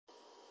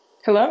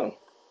Hello.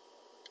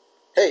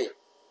 Hey,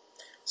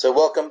 so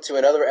welcome to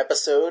another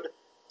episode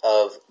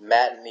of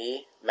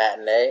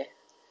Matinee.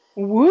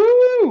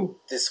 Woo!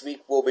 This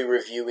week we'll be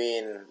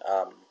reviewing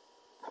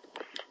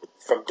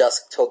From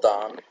Dusk Till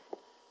Dawn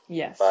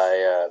Yes.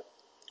 by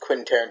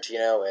Quentin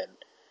Tarantino and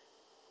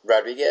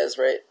Rodriguez,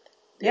 right?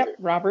 Yep,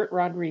 Robert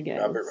Rodriguez.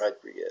 Robert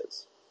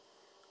Rodriguez.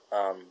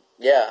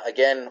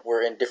 Again,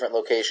 we're in different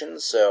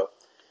locations, so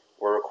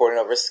we're recording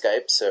over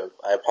Skype, so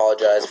I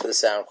apologize for the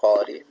sound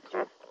quality.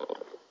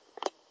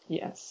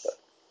 Yes. But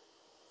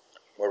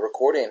we're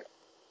recording.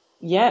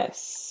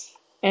 Yes.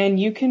 And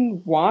you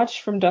can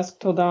watch From Dusk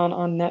Till Dawn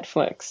on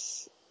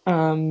Netflix.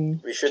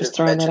 We should just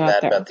have mentioned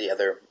that there. about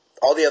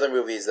all the other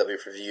movies that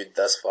we've reviewed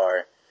thus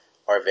far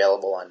are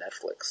available on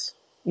Netflix.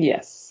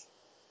 Yes.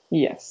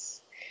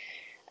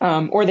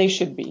 Or they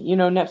should be. You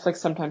know, Netflix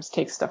sometimes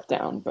takes stuff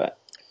down, but...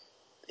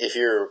 If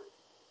you're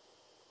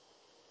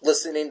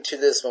listening to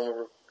this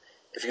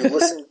if you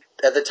listen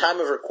at the time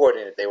of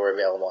recording it, they were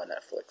available on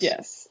Netflix.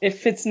 Yes.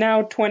 If it's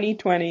now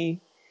 2020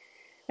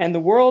 and the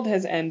world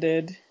has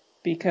ended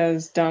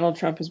because Donald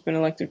Trump has been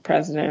elected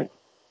president,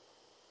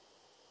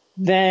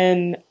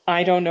 then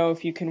I don't know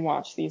if you can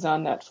watch these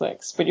on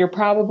Netflix, but you're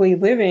probably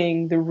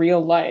living the real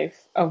life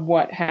of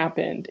what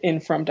happened in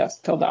From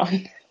Dusk Till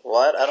Dawn.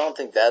 What? I don't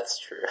think that's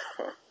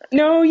true.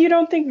 No, you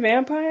don't think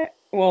vampire?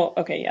 Well,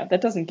 okay, yeah,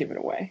 that doesn't give it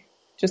away.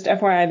 Just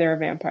FYI, there are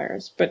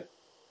vampires, but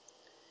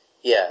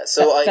Yeah,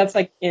 so that's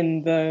like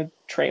in the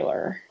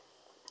trailer.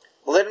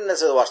 Well, I didn't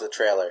necessarily watch the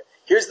trailer.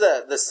 Here's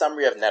the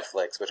summary of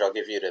Netflix, which I'll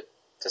give you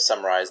to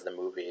summarize the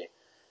movie.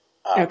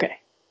 Okay.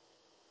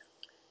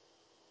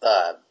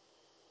 Well,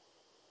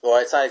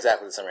 it's not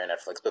exactly the summary of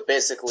Netflix, but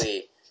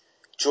basically,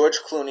 George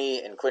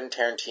Clooney and Quentin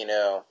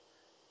Tarantino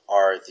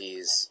are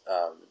these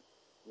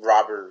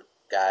robber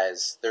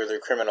guys. They're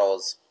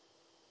criminals,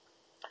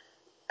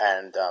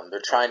 and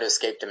they're trying to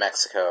escape to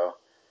Mexico,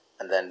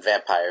 and then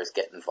vampires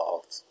get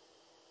involved.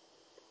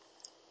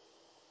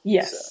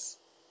 Yes. So.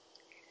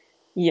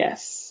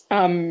 Yes.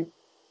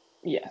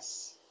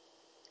 Yes.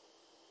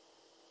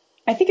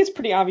 I think it's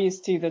pretty obvious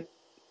too that,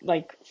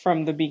 like,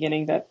 from the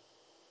beginning that,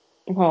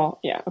 well,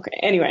 yeah, okay.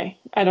 Anyway,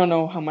 I don't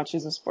know how much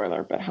is a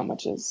spoiler, but how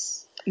much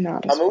is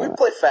not a spoiler. We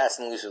play fast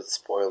and loose with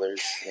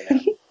spoilers, you know.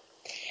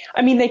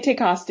 I mean, they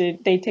take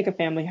a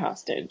family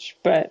hostage,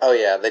 but... Oh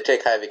yeah, they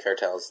take Harvey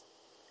Keitel's,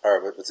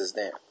 or what's his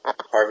name?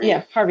 Harvey?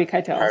 Yeah, Harvey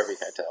Keitel's. Harvey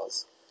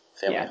Keitel's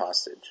family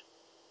hostage.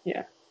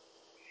 Yeah.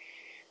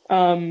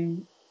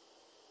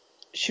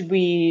 Should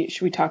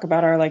we talk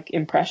about our, like,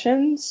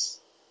 impressions?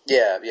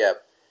 Yeah.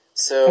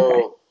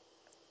 So,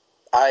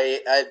 okay.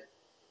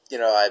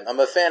 I'm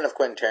a fan of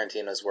Quentin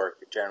Tarantino's work,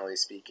 generally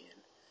speaking.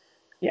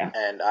 Yeah.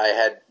 And I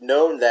had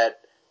known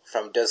that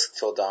From Dusk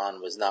Till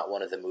Dawn was not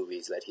one of the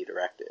movies that he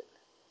directed.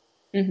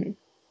 Mm-hmm.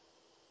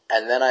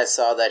 And then I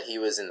saw that he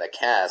was in the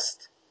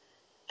cast,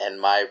 and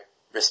my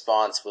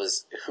response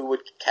was, who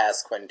would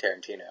cast Quentin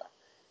Tarantino?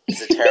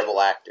 He's a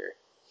terrible actor.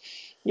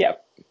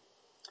 Yep.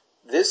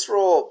 This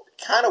role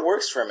kind of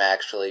works for him,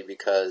 actually,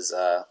 because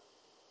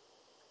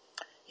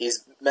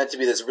he's meant to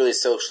be this really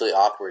socially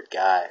awkward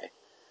guy.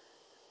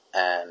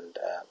 And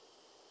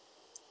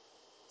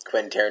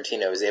Quentin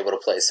Tarantino is able to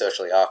play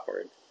socially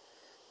awkward.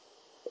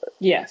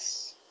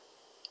 Yes.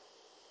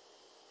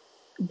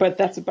 But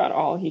that's about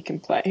all he can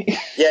play.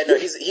 Yeah, no,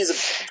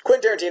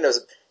 Quentin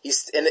Tarantino's,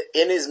 he's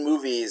in his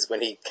movies,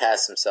 when he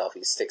casts himself,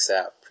 he sticks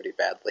out pretty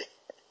badly.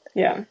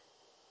 Yeah.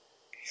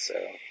 So.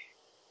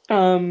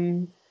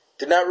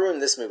 Did not ruin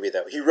this movie,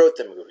 though. He wrote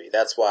the movie.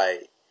 That's why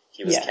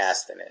he was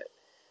cast in it.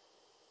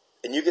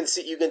 And you can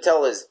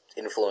tell his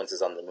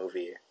influences on the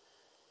movie.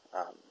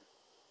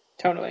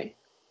 Totally.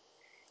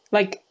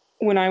 Like,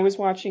 when I was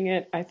watching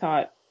it, I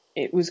thought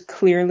it was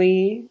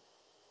clearly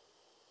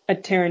a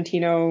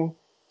Tarantino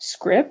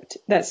script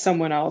that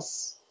someone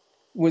else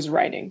was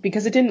writing,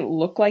 because it didn't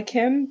look like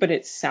him, but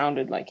it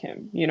sounded like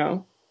him, you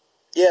know?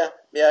 Yeah,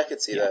 I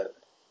could see that.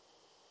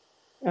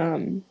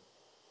 And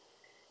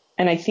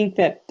I think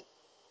that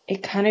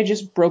it kind of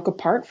just broke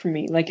apart for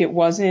me. Like,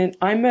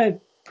 I'm a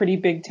pretty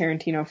big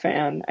Tarantino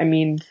fan. I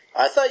mean...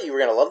 I thought you were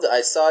going to love it.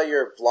 I saw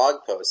your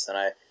blog post, and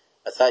I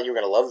thought you were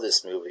going to love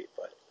this movie,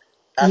 but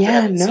after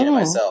having seen it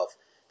myself,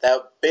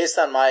 that based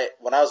on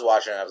when I was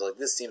watching it, I was like,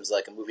 this seems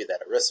like a movie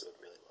that Arissa would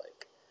really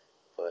like.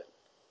 But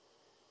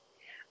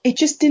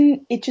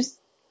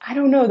I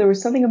don't know, there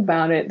was something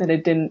about it that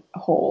it didn't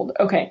hold.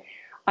 Okay,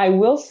 I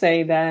will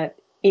say that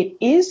it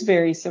is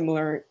very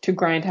similar to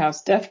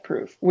Grindhouse Death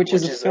Proof, which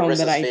is a film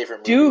that I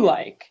do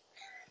like.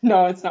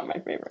 No, it's not my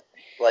favorite.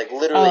 Like,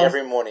 literally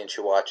every morning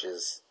she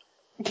watches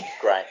the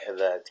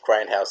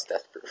Grindhouse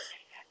Death Proof.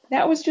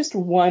 That was just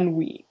 1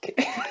 week.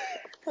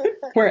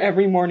 Where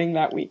every morning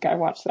that week I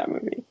watched that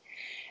movie.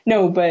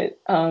 No, but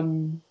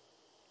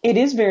it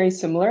is very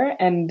similar,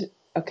 and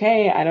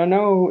okay, I don't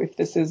know if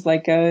this is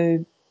like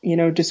a,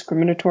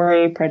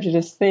 discriminatory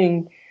prejudice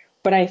thing,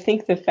 but I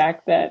think the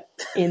fact that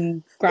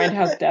in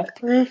Grindhouse Death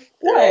Proof,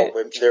 there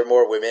are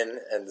more women,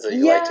 and so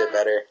you liked it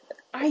better.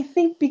 I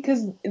think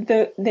because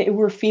they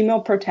were female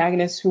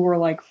protagonists who were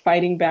like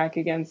fighting back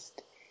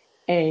against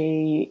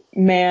a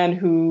man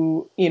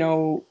who,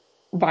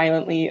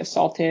 violently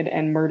assaulted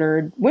and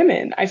murdered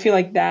women. I feel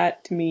like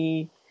that to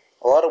me,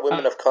 A lot of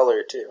women of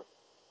color too.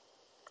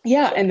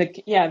 yeah, So,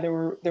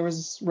 and there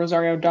was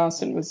Rosario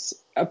Dawson was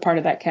a part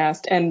of that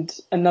cast, and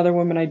another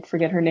woman, I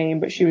forget her name,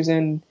 but she was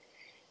in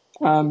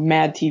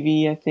Mad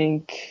TV, I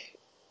think.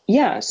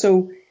 Yeah,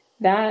 so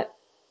that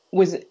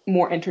was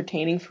more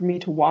entertaining for me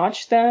to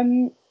watch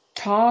them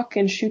talk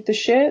and shoot the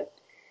shit.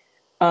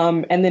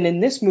 And then in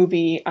this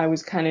movie, I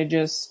was kind of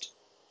just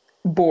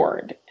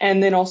bored.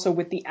 And then also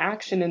with the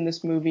action in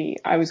this movie,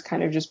 I was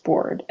kind of just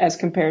bored as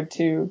compared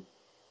to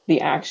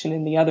the action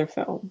in the other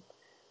film.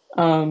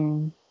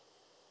 Um,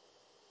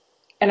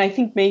 and I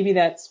think maybe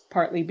that's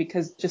partly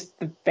because just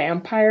the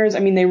vampires, I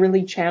mean, they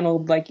really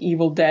channeled like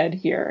Evil Dead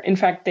here. In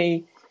fact,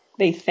 they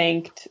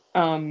thanked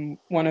one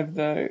of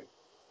the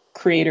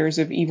creators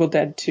of Evil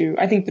Dead 2.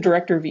 I think the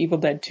director of Evil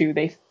Dead 2,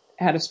 they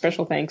had a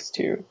special thanks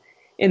to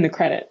in the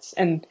credits.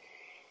 And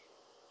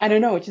I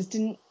don't know, it just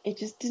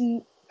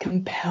didn't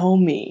compel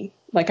me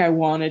like I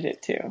wanted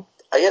it to.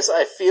 I guess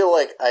I feel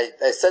like I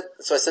said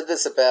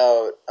this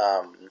about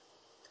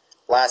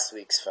last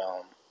week's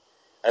film.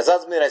 And it's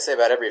not something that I say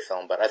about every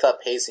film, but I thought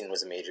pacing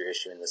was a major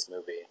issue in this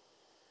movie.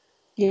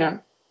 Yeah.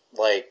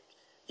 Like,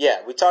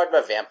 yeah, we talked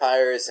about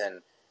vampires,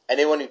 and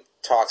anyone who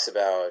talks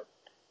about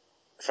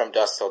From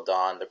Dusk Till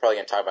Dawn, they're probably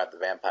going to talk about the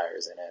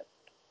vampires in it.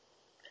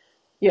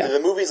 Yeah. The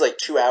movie's like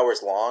 2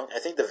 hours long. I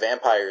think the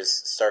vampires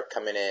start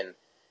coming in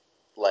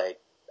like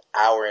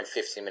hour and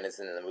 15 minutes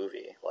into the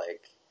movie.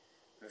 Like,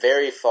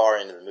 very far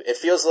into the movie. It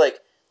feels like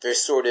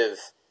there's sort of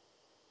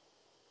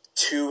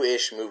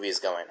two-ish movies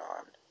going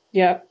on.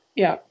 Yeah.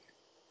 Yeah.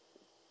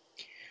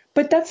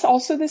 But that's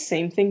also the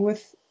same thing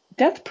with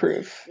Death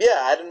Proof. Yeah,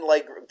 I didn't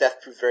like Death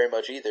Proof very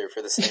much either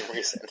for the same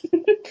reason.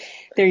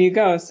 There you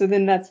go. So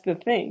then that's the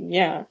thing.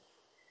 Yeah.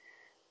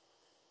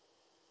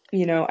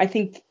 I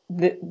think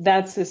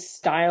that's a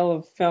style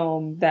of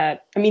film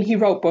that, I mean, he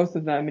wrote both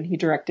of them and he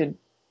directed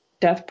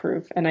Death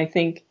Proof. And I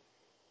think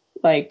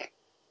like,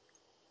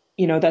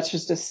 that's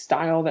just a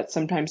style that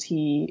sometimes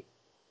he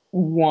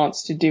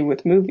wants to do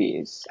with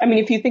movies. I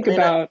mean, if you think I mean,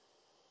 about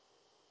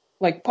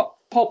like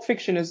Pulp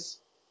Fiction is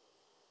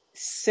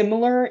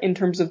similar in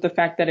terms of the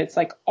fact that it's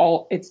like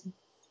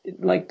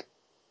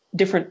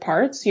different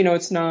parts.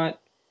 It's not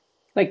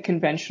like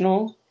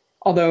conventional,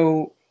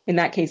 although in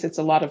that case it's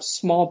a lot of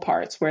small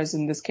parts, whereas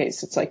in this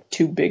case it's like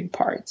two big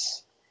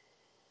parts.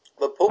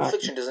 but Pulp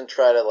Fiction doesn't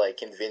try to like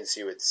convince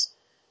you it's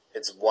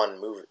one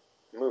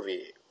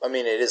movie. I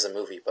mean, it is a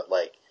movie, but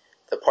like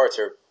the parts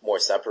are more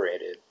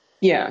separated.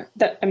 Yeah,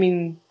 I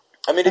mean,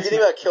 if you that's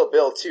think about Kill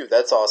Bill too,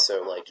 that's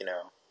also like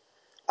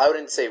I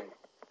wouldn't say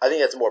I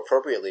think that's more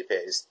appropriately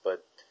paced,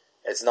 but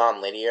it's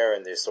non-linear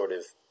and there's sort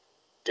of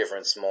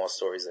different small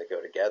stories that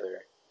go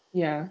together.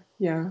 yeah,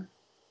 yeah.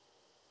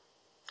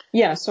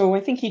 Yeah, so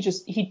I think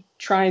he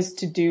tries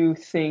to do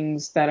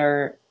things that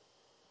are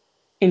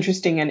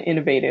interesting and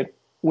innovative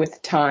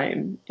with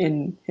time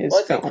in his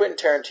Well, I think film. Quentin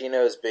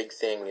Tarantino's big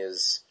thing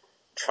is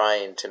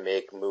trying to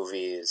make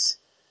movies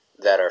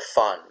that are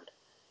fun,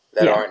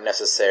 that Yeah, aren't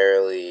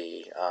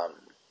necessarily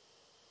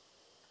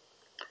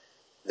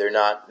they're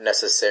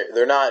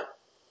not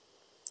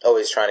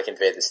always trying to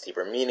convey this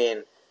deeper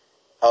meaning,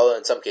 although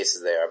in some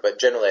cases they are. But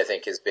generally, I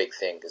think his big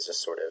thing is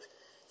just sort of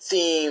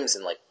themes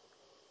and like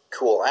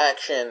cool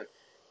action.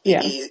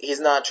 yeah, He's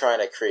not trying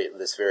to create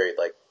this very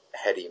like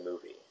heady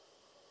movie.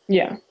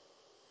 yeah.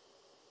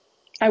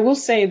 I will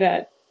say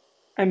that,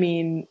 I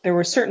mean, there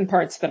were certain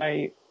parts that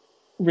I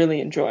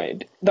really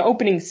enjoyed. The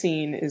opening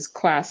scene is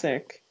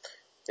classic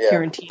Yeah.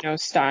 Tarantino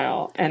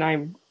style, and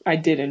I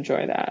did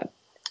enjoy that.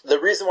 The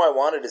reason why I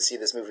wanted to see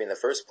this movie in the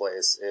first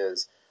place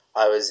is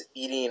I was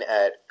eating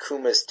at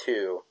Kuma's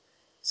 2,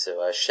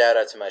 so shout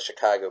out to my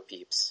Chicago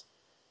peeps.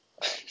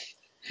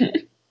 Yeah.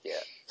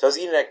 So I was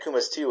eating at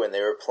Kuma's 2 and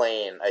they were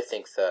playing, I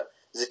think it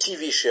was a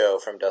TV show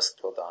From Dusk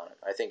Till Dawn.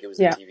 I think it was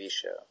a Yeah. TV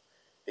show.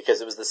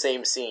 Because it was the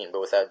same scene but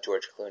without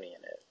George Clooney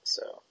in it,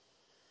 so.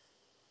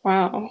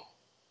 Wow.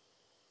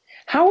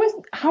 How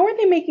are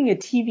they making a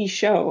TV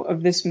show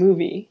of this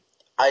movie?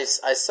 I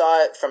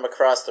saw it from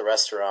across the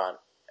restaurant,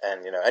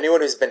 and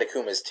anyone who's been to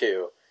Kuma's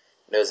 2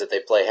 knows that they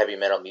play heavy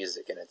metal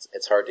music and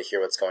it's hard to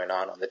hear what's going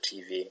on the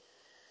TV.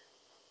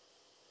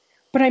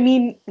 But I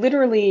mean,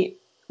 literally,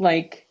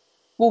 like,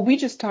 well, we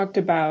just talked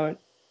about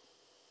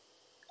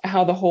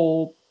how the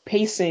whole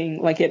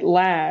pacing, like it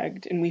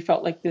lagged, and we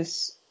felt like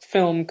this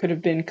film could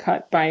have been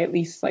cut by at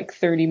least like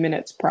 30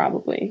 minutes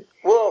probably.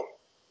 Well,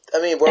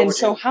 I mean, where And would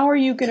so you how are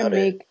you going to cut it?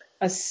 make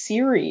a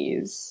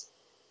series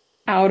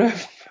out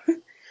of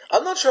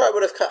I'm not sure I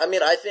would have cut. I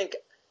mean, I think,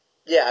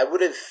 yeah, I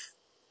would have.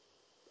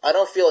 I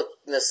don't feel like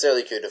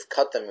necessarily could have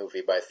cut the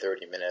movie by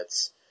 30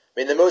 minutes. I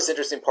mean, the most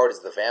interesting part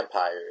is the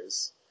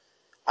vampires.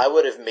 I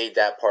would have made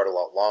that part a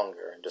lot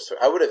longer and just.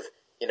 I would have,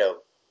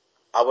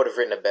 I would have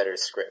written a better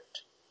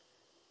script.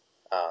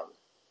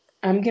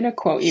 I'm going to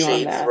quote you on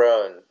Shade that.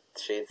 Throne.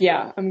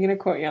 Yeah, I'm going to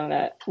quote you on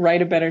that.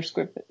 Write a better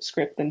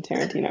script than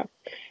Tarantino.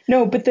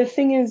 No, but the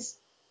thing is,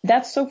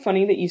 that's so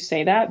funny that you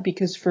say that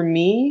because for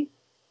me,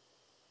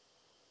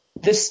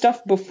 the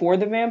stuff before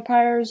the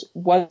vampires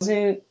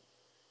wasn't,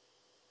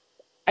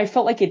 I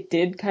felt like it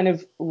did kind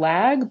of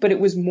lag, but it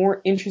was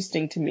more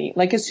interesting to me.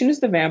 Like as soon as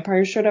the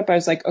vampires showed up, I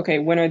was like, okay,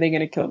 when are they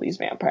going to kill these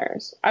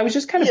vampires? I was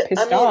just kind of Yeah, I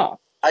pissed mean, off.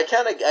 I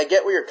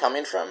get where you're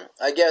coming from.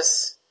 I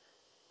guess,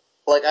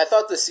 like, I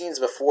thought the scenes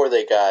before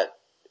they got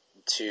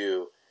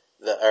to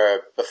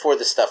before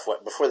the stuff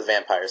went, before the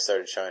vampires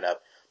started showing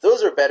up,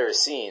 those are better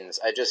scenes.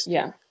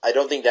 Yeah. I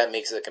don't think that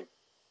makes it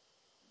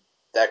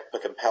that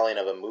compelling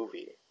of a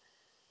movie.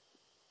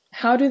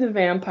 How do the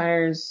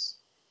vampires,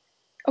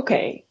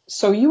 okay,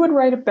 so you would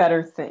write a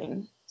better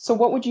thing. So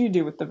what would you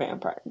do with the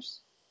vampires?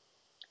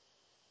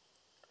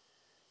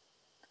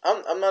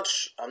 I'm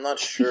not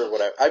sure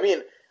what I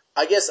mean.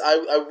 I guess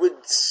I would.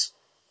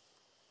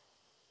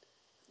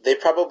 They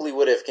probably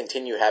would have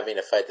continued having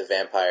to fight the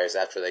vampires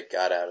after they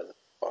got out of the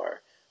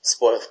bar.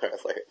 Spoiler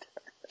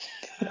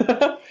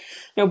alert.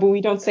 No, but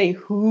we don't say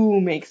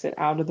who makes it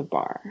out of the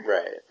bar.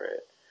 Right, right.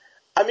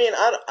 I mean,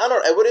 I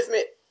don't. I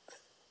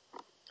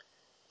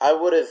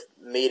would have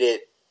made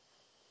it.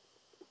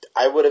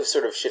 I would have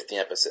sort of shifted the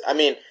episode. I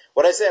mean,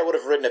 when I say I would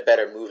have written a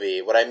better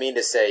movie, what I mean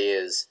to say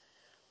is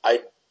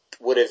I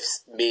would have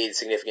made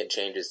significant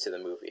changes to the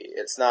movie.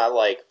 It's not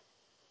like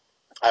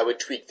I would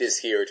tweak this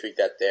here or tweak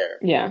that there.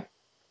 Yeah.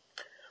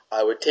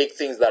 I would take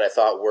things that I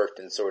thought worked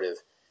and sort of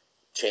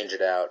change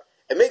it out.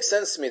 It makes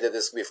sense to me that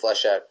this could be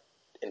fleshed out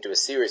into a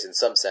series in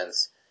some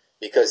sense,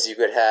 because you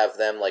could have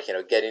them, like,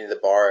 getting to the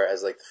bar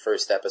as, like, the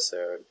first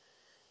episode,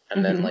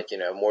 and then, Mm-hmm. like,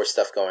 more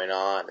stuff going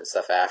on and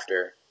stuff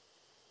after.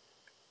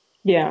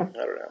 Yeah. I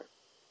don't know.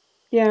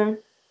 Yeah.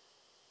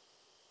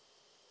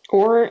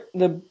 Or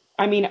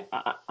I mean,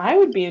 I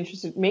would be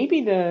interested,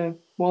 maybe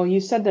well, you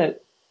said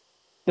that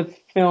the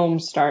film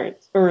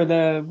starts, or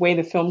the way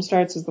the film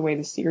starts is the way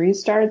the series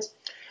starts.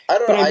 I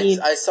don't know. But I mean,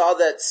 I saw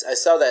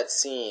that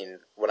scene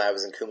when I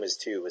was in Kuma's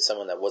 2 with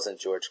someone that wasn't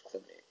George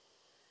Clooney.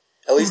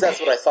 At least that's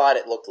what I thought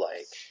it looked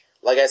like.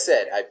 Like I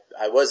said,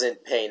 I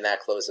wasn't paying that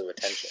close of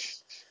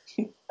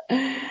attention.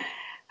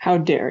 how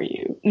dare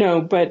you?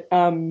 No, but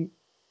I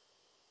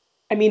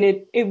mean,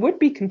 it would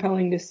be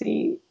compelling to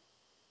see.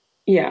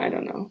 Yeah, I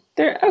don't know.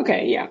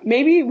 Okay, yeah.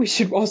 Maybe we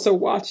should also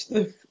watch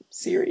the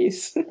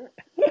series.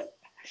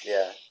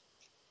 Yeah.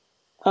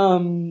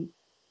 Um,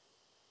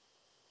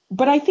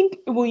 but I think,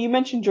 well, you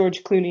mentioned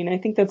George Clooney, and I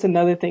think that's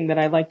another thing that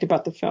I liked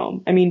about the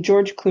film. I mean,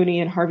 George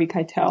Clooney and Harvey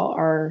Keitel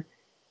are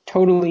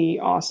totally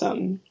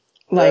awesome.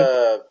 Like,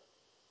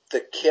 The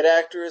kid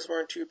actors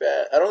weren't too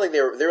bad. I don't think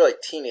they were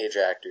like teenage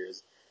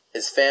actors.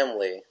 His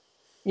family,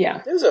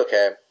 yeah, it was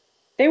okay.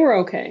 they were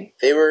okay.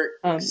 They were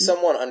Um,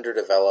 somewhat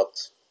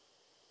underdeveloped.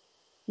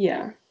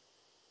 yeah,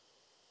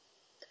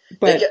 They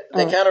but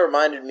they kind of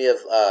reminded me of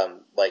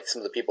like some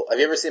of the people. Have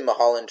you ever seen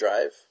Mulholland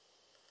Drive?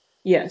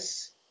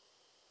 yes,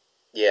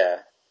 Yeah,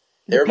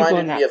 they the people reminded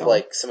in me that of film.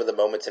 like some of the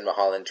moments in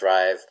Mulholland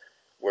Drive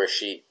where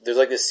there's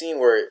like this scene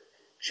where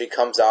she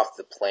comes off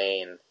the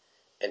plane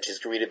and she's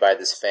greeted by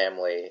this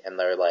family and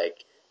they're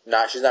like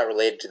she's not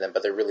related to them,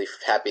 but they're really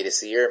happy to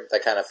see her.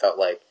 That kind of felt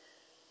like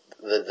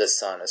the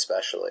son,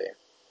 especially.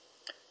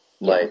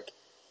 Yeah, Like,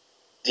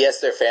 yes,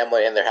 they're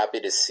family and they're happy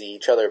to see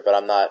each other, but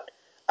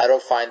I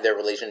don't find their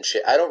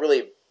relationship. I don't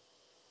really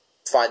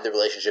find the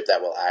relationship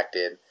that well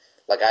acted.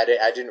 Like, I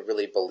didn't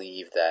really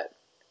believe that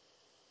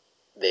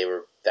they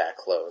were that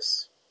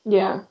close.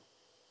 yeah,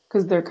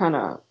 because they're kind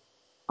of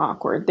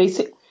awkward.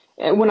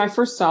 When I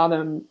first saw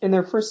them in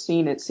their first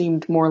scene, it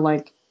seemed more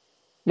like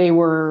they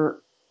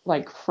were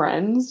like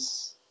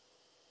friends.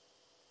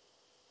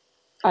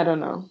 I don't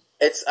know.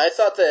 I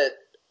thought that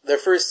their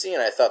first scene,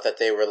 I thought that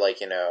they were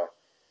like,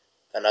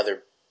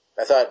 another.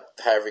 I thought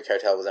Harvey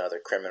Keitel was another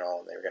criminal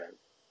and they were gonna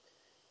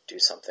do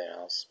something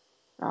else.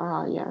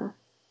 Ah, yeah.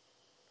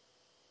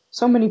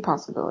 So many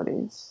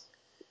possibilities.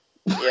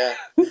 Yeah.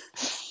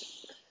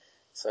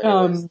 So,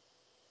 anyways, Um,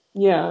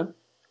 yeah.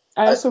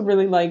 I I, also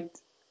really liked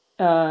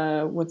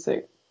what's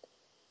it?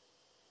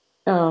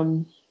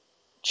 Um,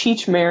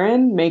 Cheech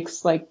Marin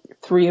makes like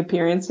three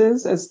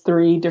appearances as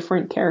three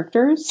different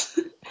characters.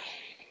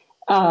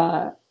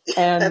 Uh,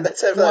 and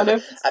that's I one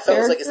of his felt it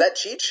was like, is characters, that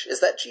Cheech? Is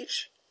that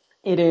Cheech?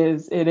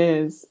 it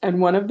is.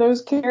 And one of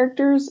those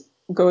characters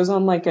goes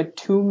on like a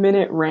 2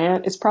 minute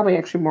rant. It's probably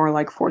actually more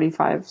like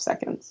 45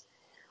 seconds.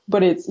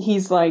 But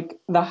he's like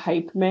the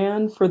hype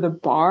man for the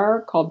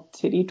bar called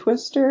Titty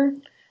Twister.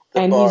 The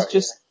And he's bar, yeah.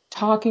 just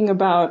talking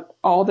about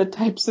all the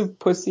types of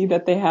pussy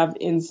that they have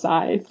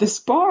inside this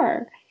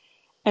bar.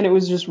 And it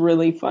was just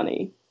really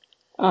funny.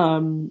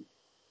 Um,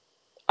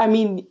 I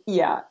mean,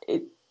 yeah,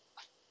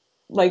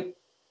 like,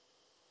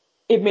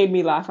 it made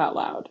me laugh out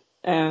loud.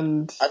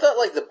 And I thought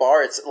like the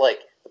bar is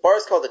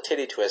called the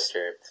Titty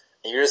Twister,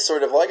 and you're just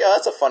sort of like, oh,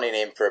 that's a funny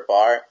name for a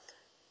bar.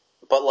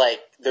 But like,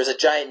 there's a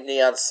giant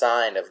neon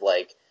sign of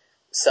like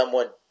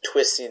someone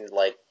twisting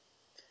like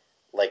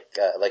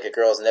a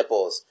girl's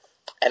nipples,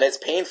 and it's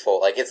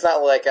painful. Like, it's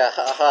not like a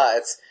ha ha.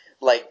 It's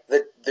like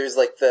there's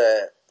like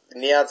the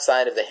neon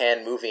sign of the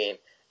hand moving,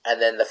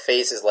 and then the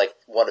face is like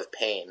one of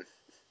pain.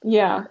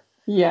 yeah,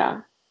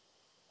 yeah.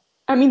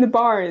 I mean, the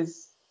bar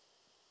is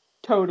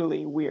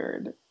totally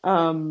weird.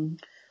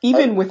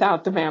 Even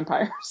without the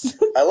vampires.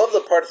 I love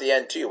the part at the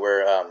end too,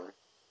 where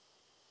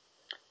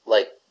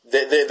like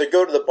they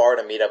go to the bar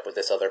to meet up with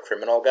this other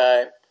criminal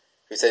guy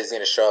who says he's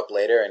going to show up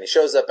later, and he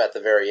shows up at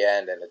the very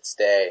end, and it's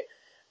day,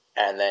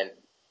 and then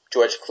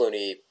George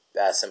Clooney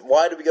asks him,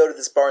 "Why did we go to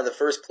this bar in the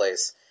first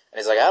place?" And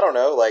he's like, "I don't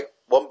know. Like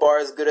one bar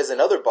is as good as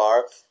another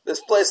bar. This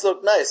place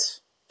looked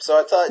nice, so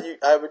I thought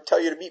I would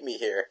tell you to meet me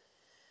here."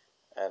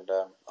 And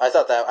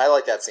I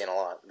like that scene a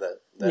lot. That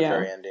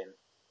very ending.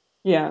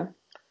 Yeah,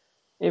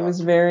 it was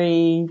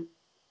very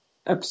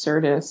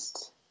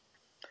absurdist.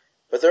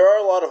 But there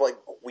are a lot of like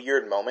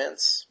weird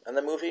moments in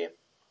the movie.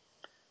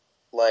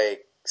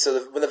 Like, so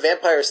when the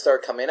vampires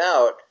start coming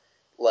out,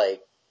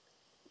 like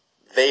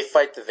they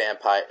fight the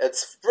vampire.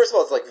 It's first of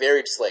all, it's like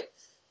very just like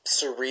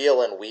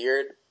surreal and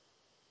weird.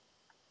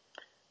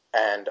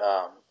 And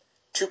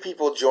two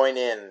people join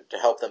in to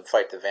help them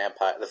fight the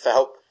vampire.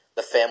 Help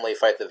the family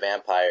fight the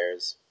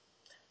vampires.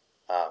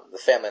 The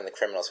family and the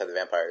criminals fight the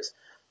vampires.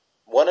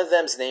 One of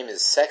them's name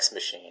is Sex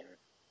Machine.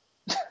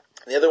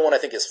 The other one I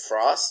think is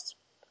Frost.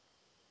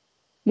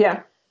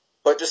 Yeah.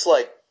 But just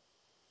like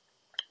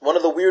one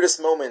of the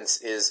weirdest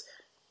moments is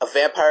a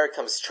vampire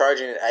comes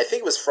charging. I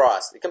think it was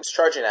Frost. He comes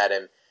charging at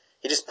him.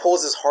 He just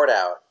pulls his heart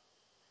out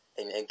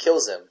and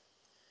kills him.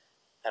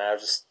 And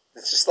it's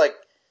just like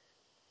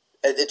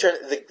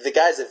the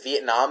guy's a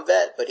Vietnam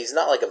vet, but he's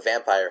not like a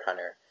vampire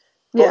hunter.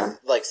 Both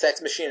like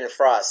Sex Machine and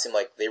Frost seem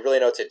like they really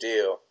know what to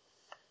do,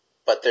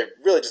 but they're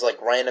really just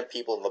like random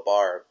people in the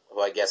bar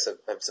who I guess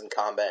have some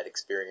combat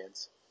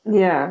experience.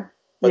 Yeah.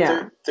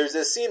 But there's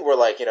this scene where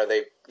like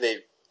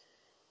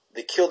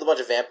they killed a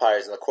bunch of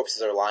vampires and the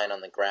corpses are lying on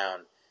the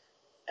ground,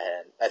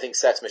 and I think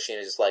Sex Machine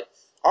is just like,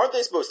 aren't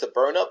they supposed to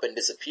burn up and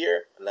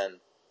disappear? And then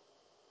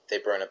they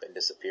burn up and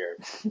disappear.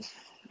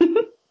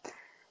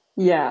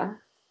 Yeah.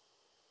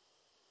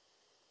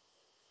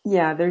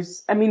 Yeah,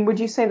 would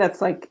you say that's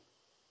like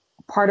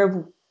part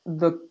of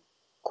the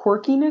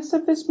quirkiness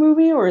of this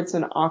movie, or it's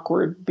an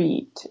awkward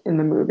beat in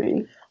the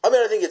movie?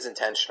 I think it's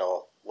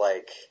intentional.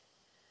 Like,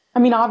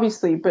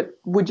 obviously, but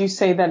would you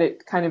say that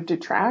it kind of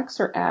detracts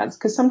or adds?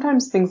 Because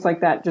sometimes things like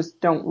that just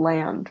don't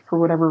land for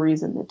whatever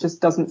reason. It just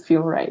doesn't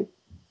feel right.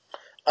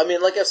 Like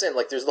I was saying,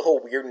 like there's the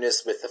whole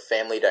weirdness with the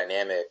family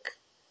dynamic.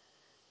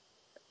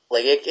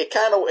 Like it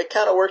kind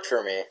of worked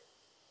for me.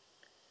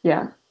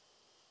 Yeah.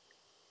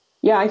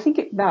 Yeah, I think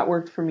that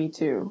worked for me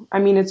too.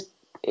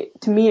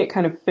 To me, it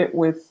kind of fit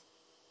with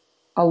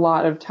a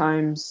lot of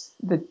times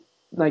the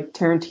like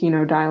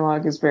Tarantino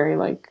dialogue is very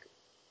like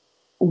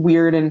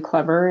weird and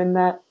clever in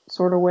that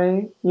sort of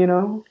way, you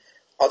know?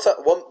 I'll tell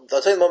you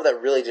the moment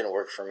that really didn't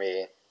work for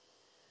me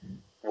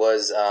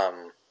was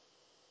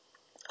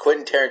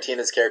Quentin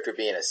Tarantino's character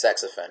being a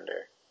sex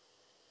offender.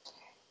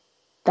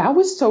 That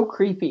was so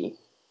creepy.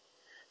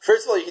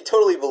 First of all, you can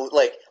totally believe,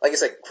 like I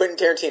said, Quentin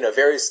Tarantino,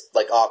 very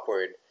like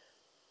awkward.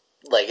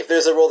 Like if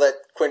there's a role that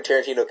Quentin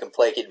Tarantino can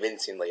play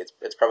convincingly,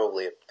 it's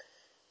probably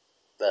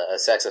a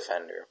sex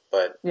offender.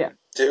 But yeah,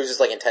 it was just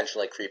like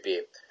intentionally creepy.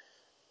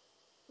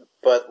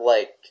 But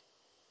like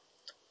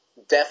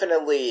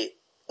definitely,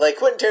 like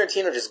Quentin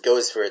Tarantino just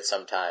goes for it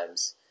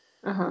sometimes.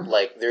 Uh-huh.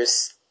 Like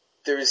there's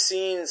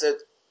scenes that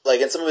like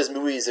in some of his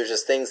movies, there's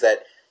just things that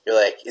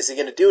you're like, is he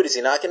gonna do it? Is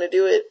he not gonna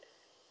do it?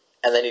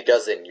 And then he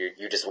doesn't.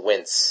 You just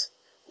wince.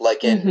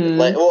 Like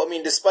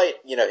despite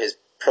his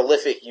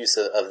prolific use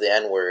of the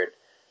N word,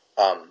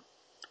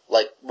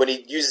 like when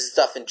he uses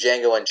stuff in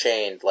Django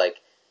Unchained, like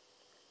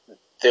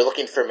they're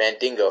looking for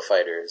Mandingo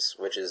fighters,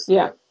 which is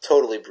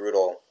totally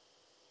brutal.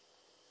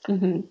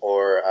 Mm-hmm.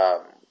 Or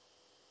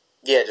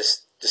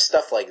just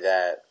stuff like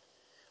that.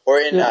 Or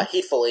in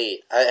Hateful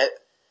Eight,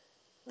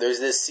 there's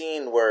this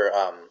scene where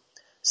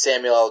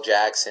Samuel L.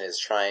 Jackson is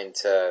trying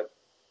to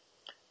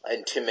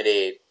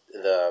intimidate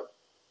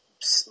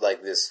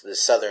this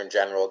Southern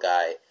general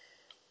guy,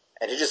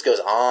 and he just goes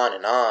on,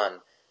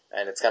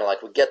 and it's kind of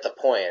like we get the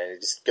point, and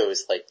it just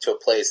goes like to a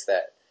place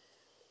that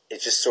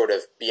it's just sort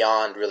of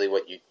beyond really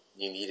what you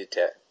needed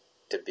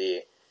to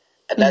be,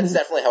 and that's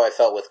definitely how I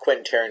felt with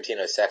Quentin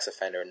Tarantino's sex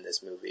offender in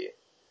this movie.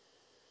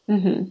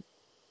 Mm-hmm.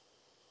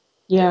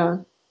 Yeah.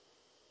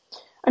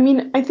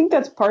 I think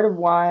that's part of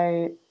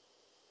why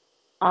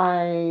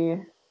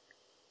I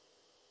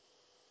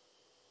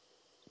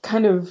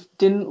kind of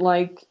didn't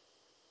like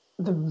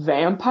the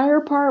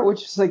vampire part,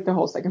 which is like the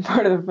whole second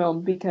part of the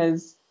film,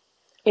 because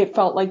it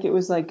felt like it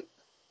was like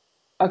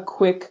a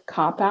quick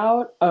cop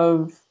out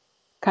of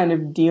kind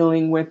of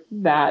dealing with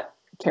that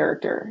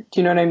character.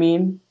 Do you know what I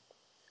mean?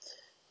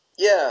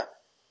 Yeah.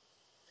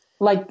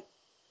 Like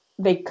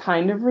they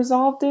kind of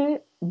resolved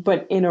it,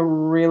 but in a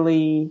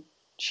really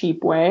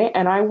cheap way.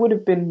 And I would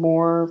have been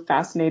more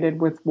fascinated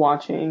with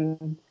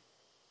watching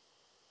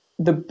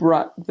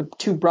the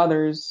two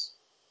brothers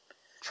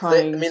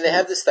trying. They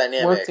have this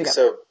dynamic.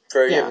 So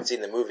for you haven't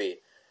seen the movie,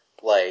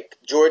 like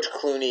George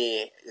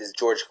Clooney is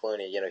George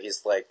Clooney.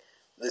 He's like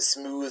the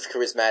smooth,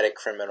 charismatic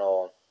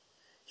criminal.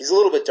 He's a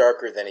little bit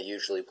darker than he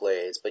usually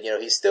plays, but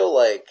he's still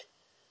like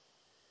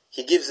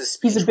he gives a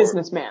speech. He's a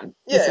businessman.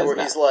 Where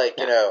he's like,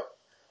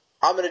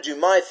 I'm gonna do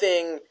my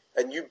thing,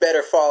 and you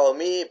better follow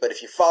me. But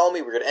if you follow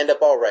me, we're gonna end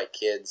up all right,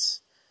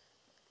 kids.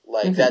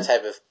 Like that Hmm.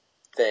 type of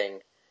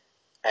thing.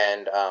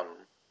 And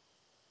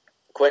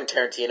Quentin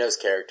Tarantino's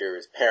character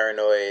is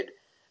paranoid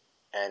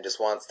and just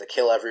wants to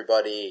kill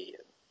everybody.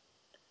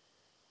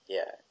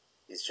 Yeah,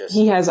 he's He just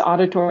has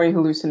auditory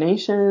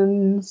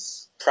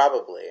hallucinations.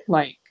 probably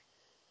Like,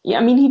 yeah,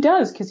 I mean, he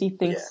does because he yeah.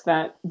 thinks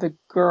that the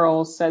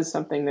girl says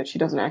something that she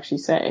doesn't actually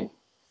say.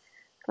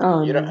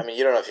 You don't. I Um, mean,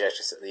 you don't know if you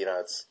actually.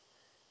 It's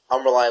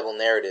unreliable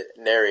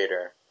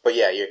narrator. But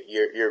yeah,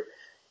 you're.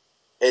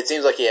 It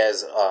seems like he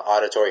has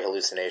auditory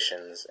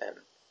hallucinations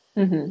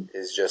and hmm.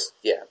 is just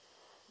yeah.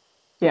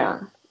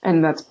 Yeah.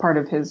 And that's part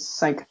of his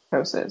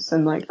psychosis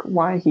and like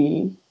why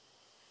he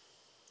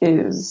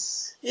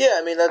is Yeah,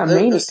 I mean a that's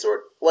maniac.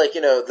 sort like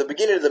the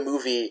beginning of the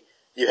movie.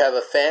 You have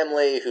a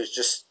family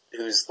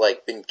who's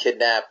like been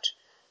kidnapped,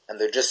 and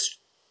they're just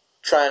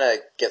trying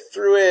to get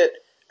through it.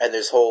 And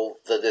this whole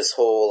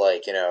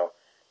like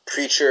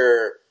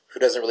preacher who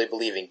doesn't really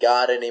believe in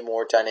God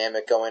anymore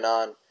dynamic going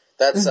on.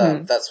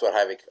 Hmm. That's what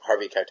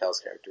Harvey Keitel's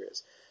character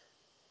is,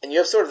 and you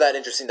have sort of that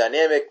interesting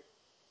dynamic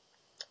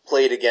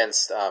played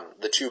against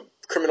the two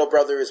criminal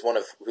brothers, one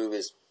of who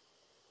is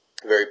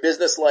very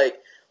businesslike,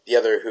 the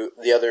other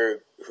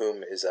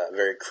whom is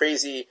very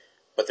crazy,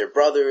 but they're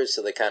brothers,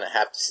 so they kind of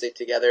have to stick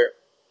together.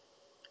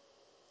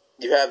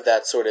 You have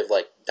that sort of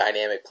like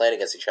dynamic playing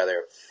against each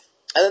other,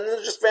 and then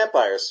they're just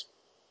vampires,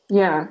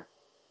 Yeah.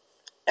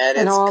 and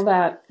And it's all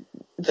that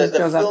just the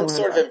goes out the film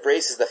sort of window.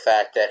 embraces the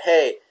fact that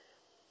hey,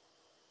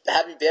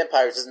 having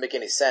vampires doesn't make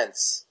any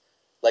sense.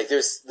 Like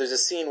there's a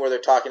scene where they're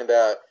talking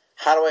about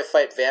how do I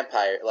fight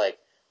vampire? Like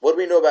what do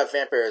we know about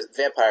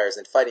vampires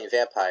and fighting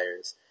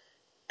vampires?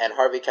 And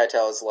Harvey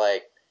Keitel is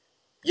like,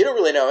 you don't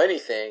really know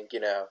anything.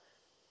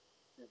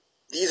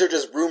 These are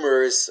just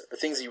rumors or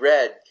things he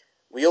read.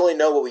 We only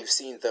know what we've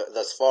seen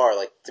thus far.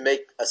 Like to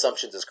make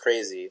assumptions is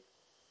crazy.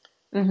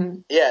 Hmm.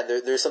 Yeah,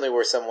 there's something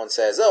where someone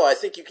says, "Oh, I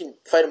think you can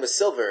fight him with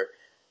silver,"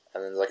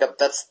 and then like, oh,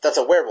 that's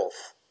a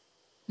werewolf.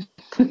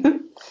 Yeah,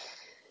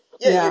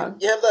 Yeah.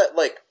 you have that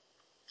like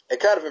it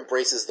kind of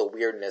embraces the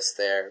weirdness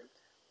there,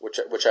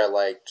 which I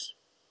liked,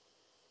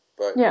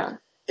 but Yeah.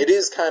 it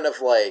is kind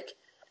of like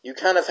you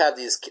kind of have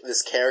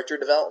this character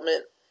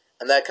development,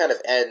 and that kind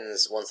of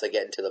ends once they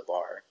get into the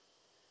bar.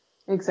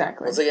 Once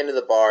Exactly. they get into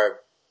the bar,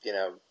 you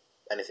know,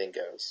 anything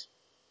goes.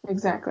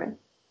 Exactly.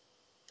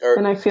 Or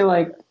And I feel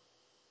like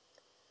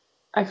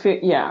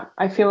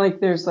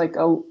there's like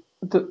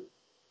the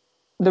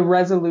the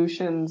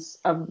resolutions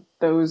of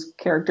those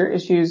character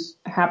issues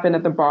happen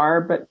at the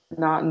bar, but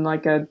not in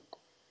like a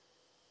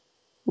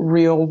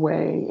real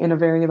way, in a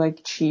very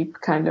like cheap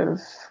kind of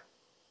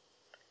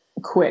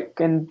quick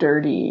and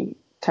dirty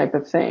type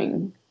of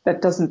thing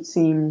that doesn't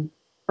seem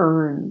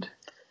earned.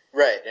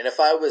 right, and if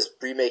I was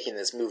remaking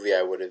this movie,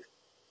 I would have.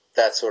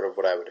 That's sort of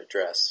what I would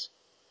address.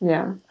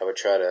 Yeah. I would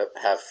try to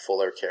have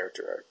fuller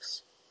character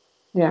arcs.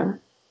 Yeah.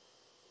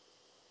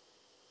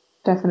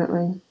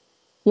 Definitely.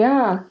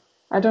 Yeah.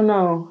 I don't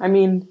know. I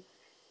mean,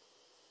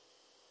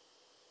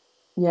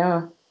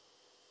 yeah.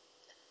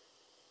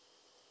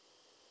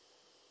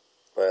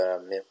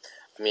 But yeah.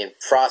 I mean,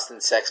 Frost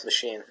and Sex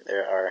Machine,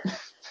 there are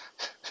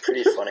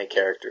pretty funny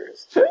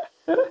characters.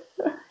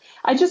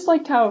 I just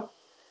liked how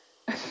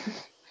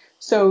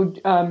so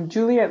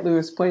Juliette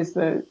Lewis plays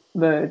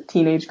the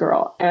teenage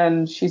girl,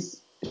 and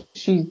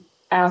she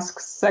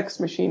asks Sex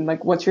Machine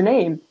like, "What's your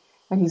name?"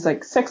 And he's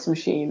like, "Sex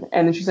Machine,"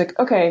 and then she's like,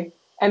 "Okay,"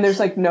 and there's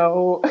like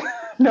no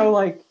no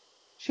like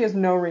she has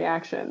no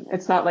reaction.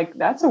 It's not like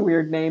that's a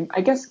weird name,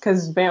 I guess,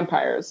 because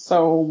vampires.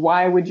 So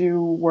why would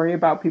you worry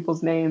about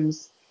people's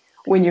names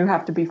when you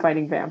have to be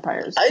fighting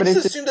vampires? I But just it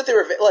just assumed that they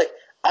were like.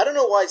 I don't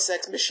know why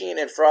Sex Machine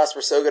and Frost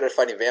were so good at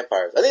fighting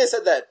vampires. I think I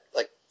said that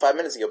like 5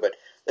 minutes ago, but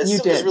that you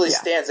still just did, really yeah,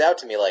 stands out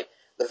to me. Like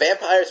the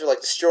vampires were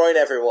like destroying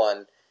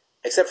everyone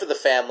except for the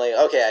family.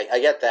 Okay, I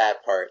get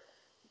that part.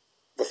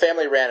 The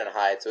family ran and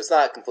hide, so it's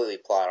not completely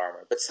plot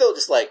armor, but still,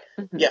 just like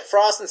hmm. yeah,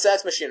 Frost and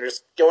Sex Machine are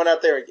just going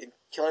out there and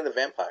killing the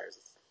vampires.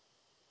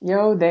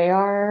 Yo, they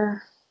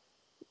are.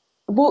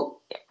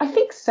 Well, I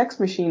think Sex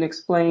Machine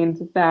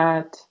explained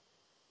that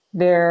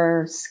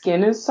their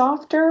skin is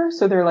softer,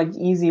 so they're like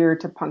easier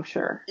to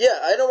puncture. Yeah,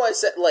 I know why.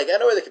 I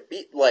know why they could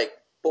beat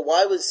but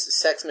why was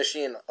Sex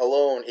Machine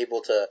alone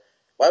able to?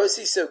 Why was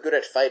he so good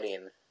at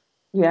fighting?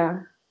 Yeah,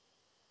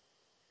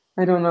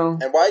 I don't know.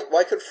 And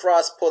why could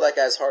Frost pull that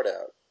guy's heart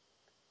out?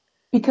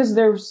 Because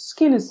their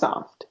skin is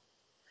soft.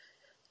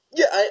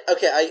 Yeah,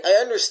 I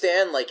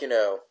understand.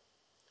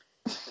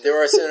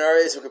 There are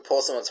scenarios who could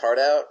pull someone's heart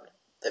out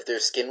if their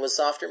skin was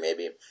softer,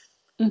 maybe.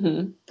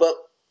 Hmm. But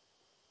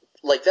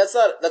like that's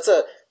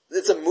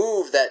a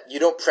move that you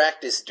don't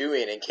practice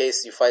doing in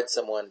case you fight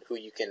someone who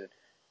you can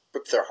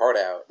rip their heart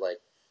out. Like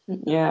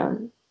Yeah,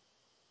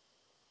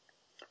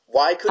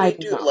 why could I he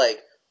don't do know.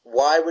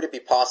 why would it be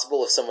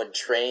possible if someone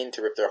trained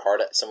to rip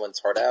someone's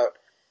heart out?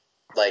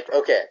 Like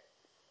okay,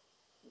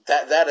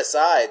 that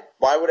aside,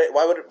 why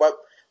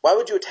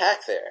would you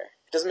attack there?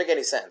 It doesn't make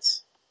any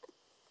sense.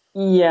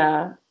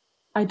 Yeah,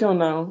 I don't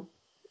know.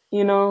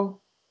 You know,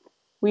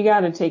 We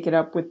got to take it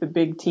up with the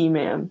big T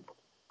man,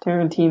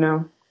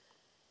 Tarantino.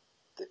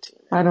 The team.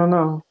 I don't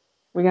know.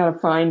 We got to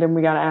find him.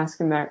 We got to ask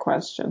him that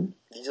question.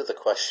 These are the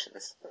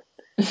questions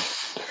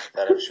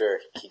that I'm sure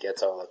he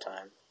gets all the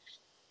time.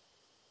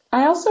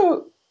 I don't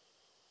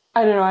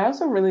know. I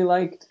also really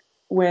liked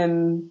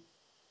when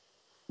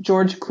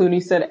George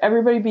Clooney said,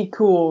 "Everybody be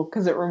cool,"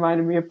 because it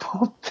reminded me of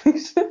Pulp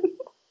Fiction.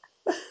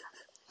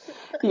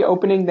 The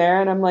opening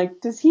there, and I'm like,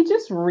 does he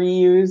just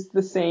reuse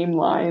the same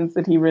lines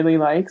that he really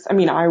likes? I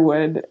mean, I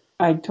would.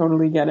 I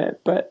totally get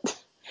it, but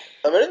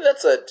I mean,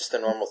 that's just a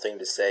normal thing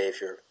to say if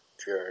you're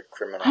a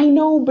criminal. I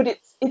know, but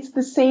it's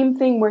the same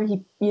thing where he,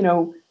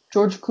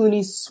 George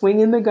Clooney's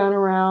swinging the gun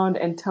around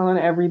and telling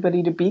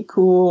everybody to be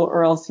cool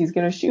or else he's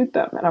gonna shoot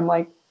them, and I'm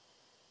like,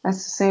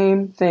 that's the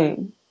same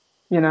thing,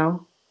 you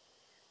know?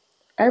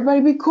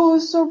 Everybody be cool,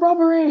 it's a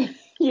robbery.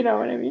 You know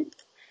what I mean?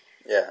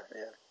 Yeah.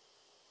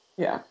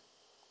 Yeah.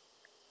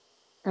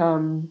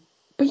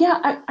 But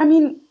yeah, I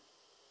mean,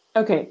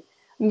 okay,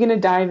 I'm gonna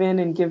dive in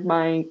and give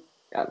my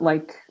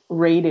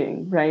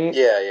rating, right?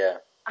 Yeah.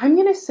 I'm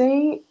gonna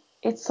say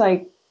it's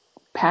like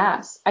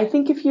pass. I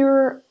think if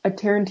you're a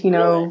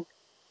Tarantino, Really?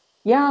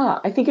 yeah,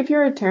 I think if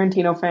you're a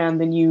Tarantino fan,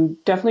 then you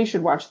definitely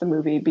should watch the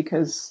movie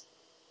because,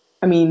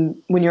 I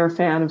mean, when you're a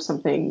fan of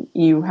something,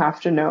 you have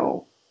to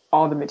know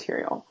all the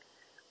material.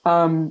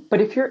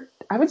 But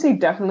I would say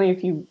definitely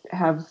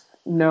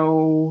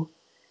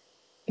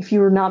if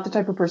you're not the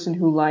type of person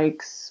who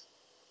likes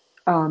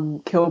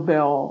Kill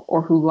Bill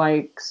or who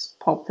likes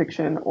Pulp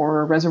Fiction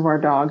or Reservoir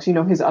Dogs,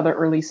 his other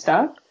early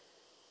stuff,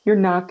 you're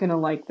not gonna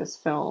like this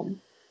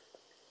film.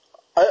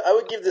 I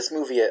would give this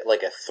movie a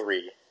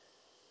 3.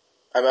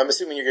 I'm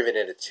assuming you're giving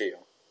it a 2.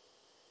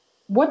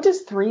 What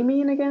does 3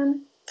 mean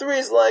again? 3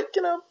 is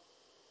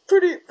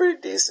pretty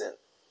decent.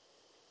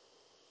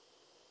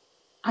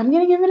 I'm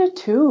gonna give it a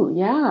 2.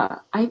 Yeah,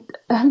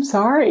 I'm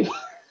sorry.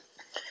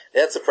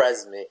 That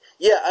surprises me.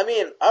 Yeah, I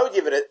mean, I would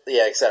give it like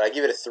I said, I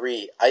give it a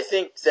 3. I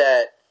think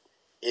that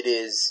it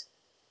is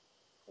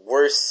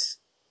worse.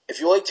 If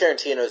you like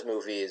Tarantino's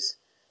movies,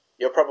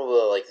 you'll probably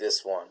like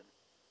this one.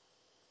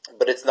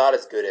 But it's not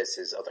as good as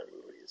his other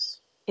movies.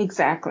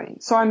 Exactly.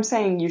 So I'm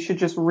saying you should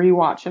just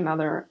rewatch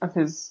another of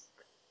his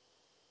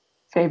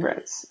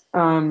favorites.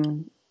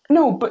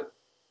 No, but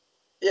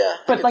Yeah, I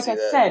but could like see I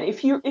that. said,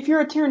 if you're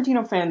a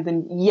Tarantino fan,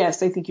 then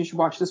yes, I think you should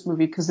watch this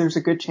movie because there's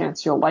a good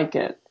chance you'll like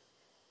it.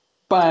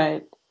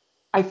 But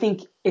I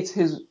think it's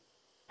his.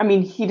 I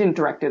mean, he didn't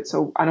direct it,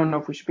 so I don't know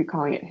if we should be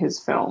calling it his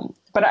film.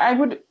 But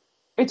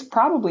it's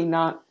probably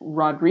not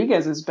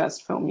Rodriguez's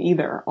best film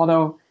either.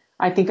 Although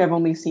I think I've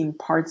only seen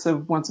parts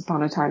of Once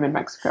Upon a Time in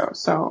Mexico,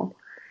 so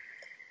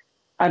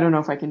I don't know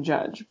if I can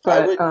judge. I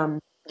But would.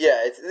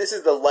 Yeah, this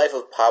is the life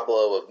of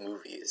Pablo of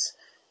movies.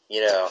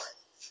 You know,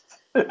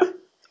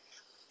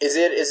 is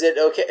it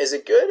okay? Is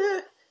it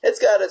good? It's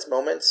got its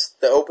moments.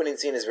 The opening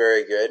scene is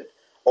very good.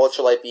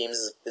 Ultralight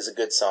Beams is a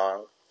good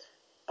song.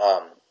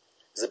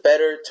 Is it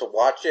better to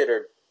watch it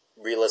or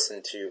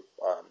re-listen to,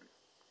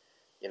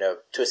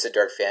 Twisted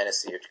Dark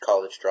Fantasy or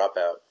College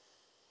Dropout?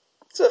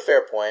 It's a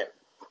fair point.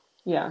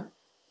 yeah,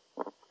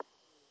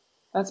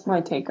 that's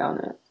my take on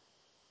it.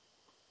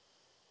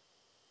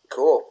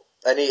 Cool.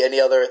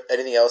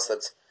 Anything else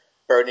that's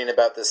burning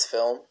about this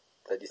film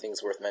that you think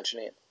is worth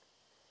mentioning?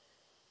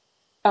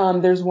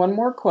 There's one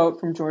more quote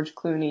from George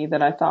Clooney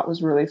that I thought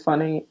was really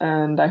funny,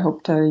 and I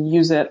hope to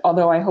use it,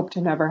 although I hope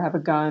to never have a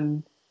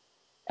gun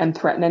and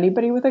threaten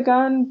anybody with a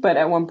gun. But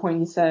at one point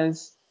he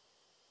says,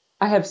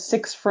 I have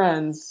 6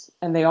 friends,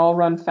 and they all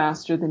run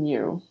faster than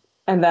you.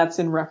 And that's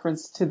in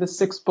reference to the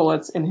 6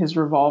 bullets in his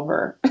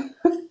revolver.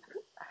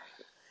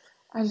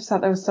 I just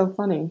thought that was so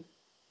funny.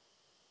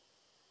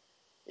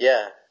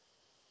 Yeah.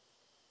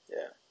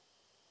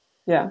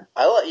 Yeah.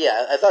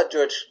 I thought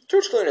George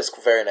Clooney was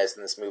very nice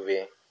in this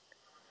movie.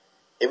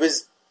 It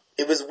was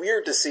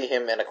weird to see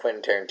him in a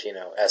Quentin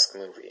Tarantino-esque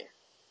movie.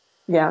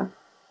 Yeah.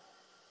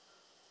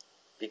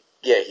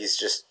 Yeah, he's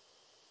just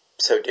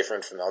so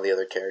different from all the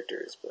other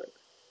characters, but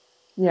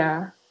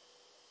Yeah.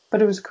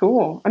 But it was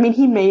cool. I mean,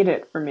 he made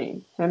it for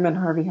me. Him and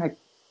Harvey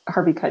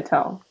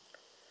Keitel.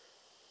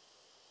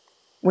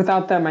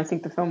 Without them, I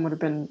think the film would have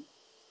been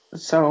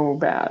so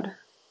bad.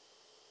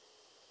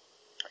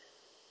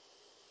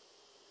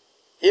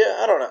 yeah,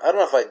 I don't know. I don't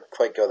know if I'd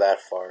quite go that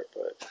far,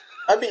 but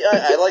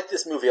I like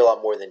this movie a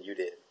lot more than you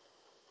did.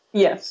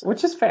 Yes, So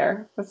which is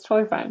fair. That's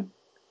totally fine.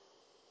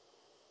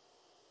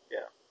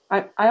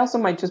 yeah, I also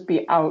might just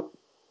be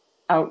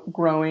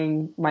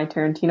outgrowing my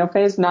Tarantino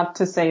phase. Not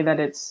to say that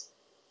it's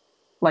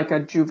like a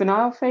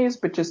juvenile phase,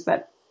 but just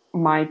that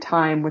my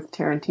time with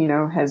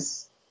Tarantino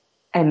has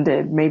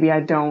ended. Maybe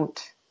I don't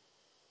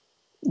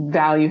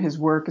value his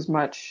work as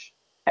much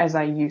as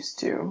I used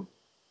to,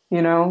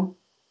 you know?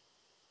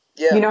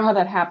 yeah, You know how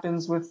that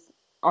happens with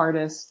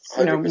artists,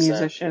 100%.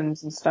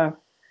 musicians and stuff.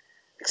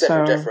 Except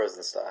for Jeff So,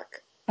 Rosenstock.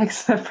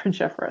 except for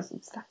Jeff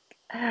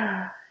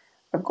Rosenstock.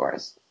 Of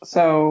course.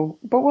 So,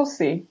 but we'll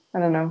see. I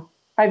don't know.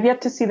 I've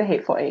yet to see The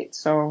Hateful Eight,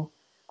 so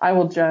I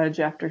will judge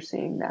after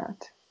seeing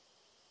that.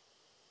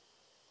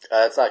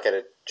 It's not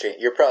gonna change.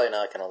 You're probably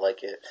not gonna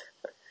like it.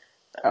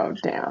 Oh,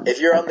 damn. If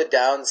you're on Okay. the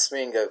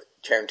downswing of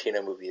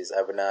Tarantino movies,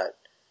 I would not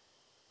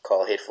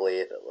call Hateful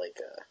Eight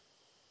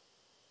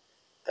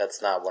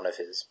that's not one of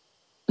his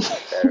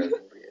better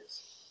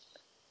movies.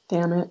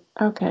 Damn it.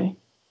 Okay.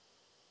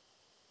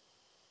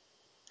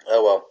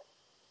 Oh well.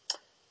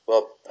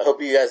 Well, I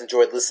hope you guys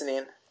enjoyed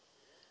listening.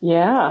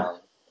 Yeah.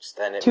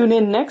 Then it Tune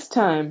in next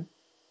time.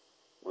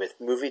 with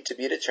Movie to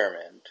Be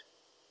Determined.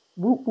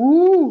 Woo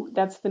woo.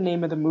 That's the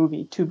name of the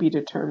movie, To Be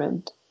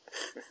Determined.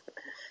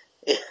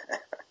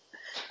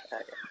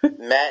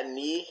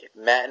 Matinee.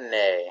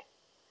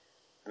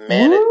 Woo!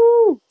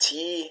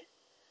 Manatee.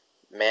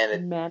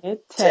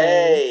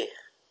 Manatee.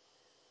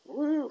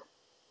 Woo.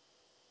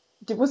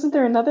 Wasn't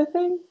there another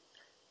thing?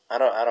 I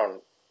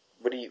don't,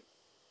 what do you,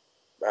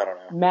 I don't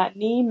know.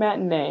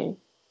 Matinee.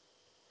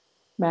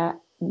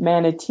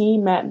 Manatee,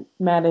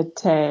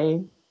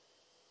 manatee.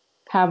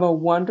 Have a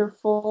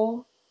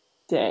wonderful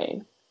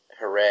day.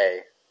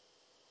 Hooray.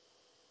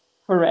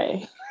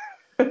 Hooray.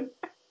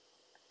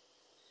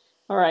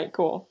 All right,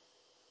 cool.